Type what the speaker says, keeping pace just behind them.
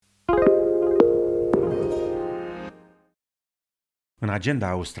În agenda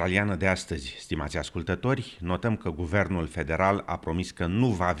australiană de astăzi, stimați ascultători, notăm că Guvernul federal a promis că nu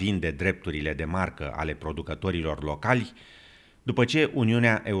va vinde drepturile de marcă ale producătorilor locali, după ce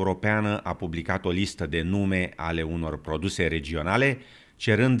Uniunea Europeană a publicat o listă de nume ale unor produse regionale,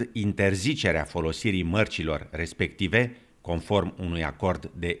 cerând interzicerea folosirii mărcilor respective, conform unui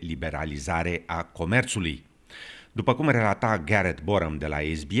acord de liberalizare a comerțului. După cum relata Gareth Boram de la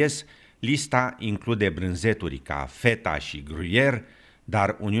SBS, lista include brânzeturi ca Fetta și Gruyure,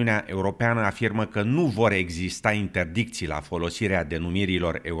 dar Uniunea Europeană afirmă că nu vor exista interdicții la folosirea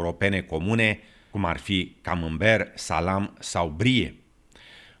denumirilor europene comune, cum ar fi camembert, salam sau brie.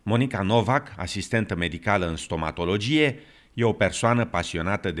 Monica Novak, asistentă medicală în stomatologie, e o persoană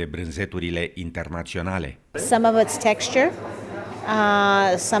pasionată de brânzeturile internaționale. Some of it's texture,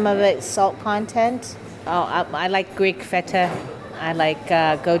 some of it's salt content. I like Greek feta. I like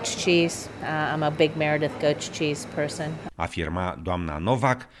goat's cheese. I'm a big Meredith goat's cheese person. Afirma doamna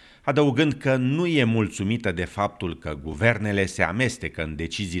Novak, adăugând că nu e mulțumită de faptul că guvernele se amestecă în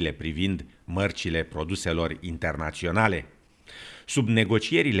deciziile privind mărcile produselor internaționale. Sub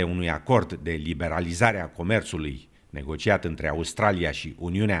negocierile unui acord de liberalizare a comerțului negociat între Australia și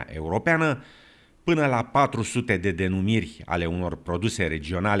Uniunea Europeană, până la 400 de denumiri ale unor produse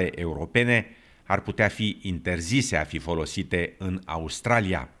regionale europene ar putea fi interzise a fi folosite în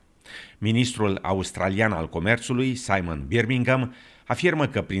Australia. Ministrul australian al comerțului, Simon Birmingham, afirmă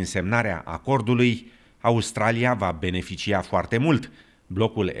că prin semnarea acordului, Australia va beneficia foarte mult,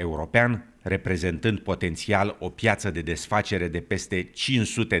 blocul european reprezentând potențial o piață de desfacere de peste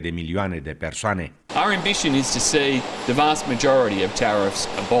 500 de milioane de persoane. Our ambition is to see the vast majority of tariffs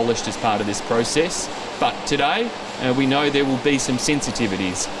abolished as part of this process, but today we know there will be some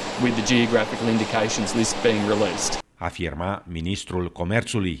sensitivities with the geographical indications list being released. Afirma ministrul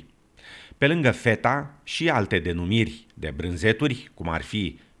comerțului. Pe lângă feta și alte denumiri de brânzeturi, cum ar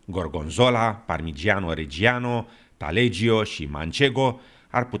fi gorgonzola, parmigiano reggiano, taleggio și manchego,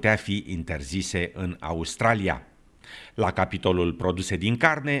 ar putea fi interzise în Australia. La capitolul produse din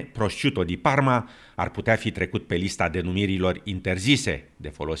carne, prosciutto di Parma ar putea fi trecut pe lista denumirilor interzise de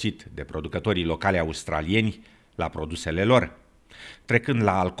folosit de producătorii locali australieni la produsele lor. Trecând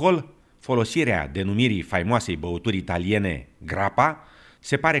la alcool, folosirea denumirii faimoasei băuturi italiene grappa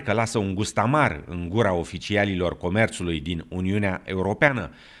se pare că lasă un gust amar în gura oficialilor comerțului din Uniunea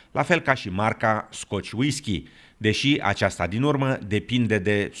Europeană, la fel ca și marca Scotch Whisky, deși aceasta din urmă depinde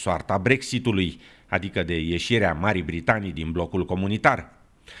de soarta Brexitului, adică de ieșirea Marii Britanii din blocul comunitar.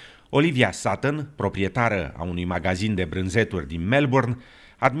 Olivia Sutton, proprietară a unui magazin de brânzeturi din Melbourne,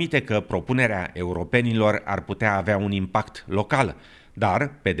 admite că propunerea europenilor ar putea avea un impact local,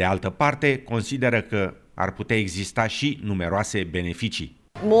 dar, pe de altă parte, consideră că ar putea exista și numeroase beneficii.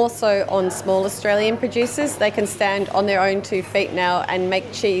 More so on small Australian producers. They can stand on their own 2 feet now and make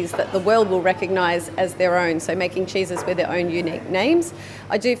cheese that the world will recognise as their own, so making cheeses with their own unique names.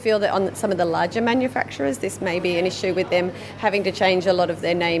 I do feel that on some of the larger manufacturers this may be an issue with them having to change a lot of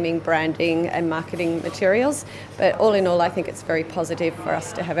their naming, branding and marketing materials, but all in all I think it's very positive for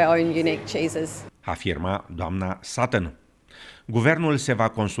us to have our own unique cheeses. Afirma doamna Sutton. Guvernul se va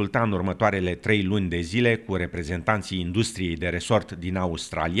consulta în următoarele 3 luni de zile cu reprezentanții industriei de resort din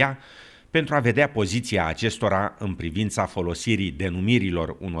Australia pentru a vedea poziția acestora în privința folosirii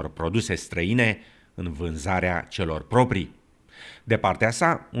denumirilor unor produse străine în vânzarea celor proprii. De partea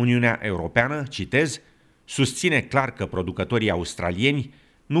sa, Uniunea Europeană, citez, susține clar că producătorii australieni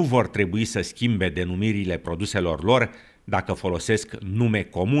nu vor trebui să schimbe denumirile produselor lor dacă folosesc nume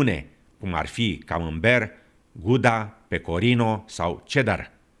comune, cum ar fi camembert, Gouda, pecorino sau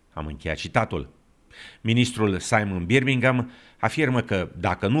cheddar. Am încheiat citatul. Ministrul Simon Birmingham afirmă că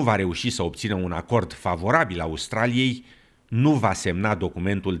dacă nu va reuși să obțină un acord favorabil Australiei, nu va semna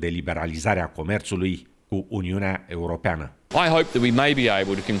documentul de liberalizare a comerțului cu Uniunea Europeană. I hope that we may be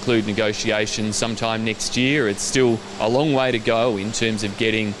able to conclude negotiations sometime next year. It's still a long way to go in terms of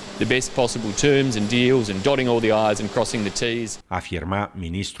getting the best possible terms and deals and dotting all the I's and crossing the T's. Afirma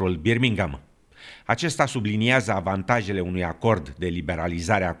ministrul Birmingham. Acesta subliniază avantajele unui acord de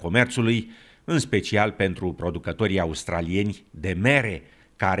liberalizare a comerțului, în special pentru producătorii australieni de mere,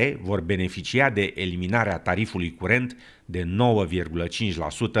 care vor beneficia de eliminarea tarifului curent de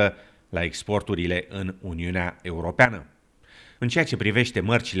 9,5% la exporturile în Uniunea Europeană. În ceea ce privește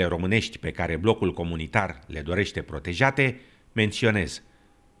mărcile românești pe care blocul comunitar le dorește protejate, menționez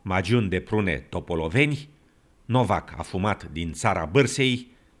magiun de prune topoloveni, novac afumat din țara Bârsei,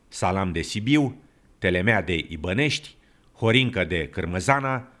 salam de Sibiu, telemea de Ibănești, horincă de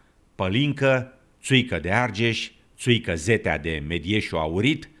Cârmăzana, pălincă, țuică de Argeș, țuică zetea de Medieșu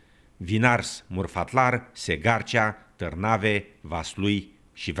Aurit, vinars Murfatlar, Segarcea, Târnave, Vaslui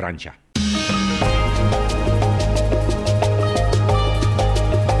și Vrancea.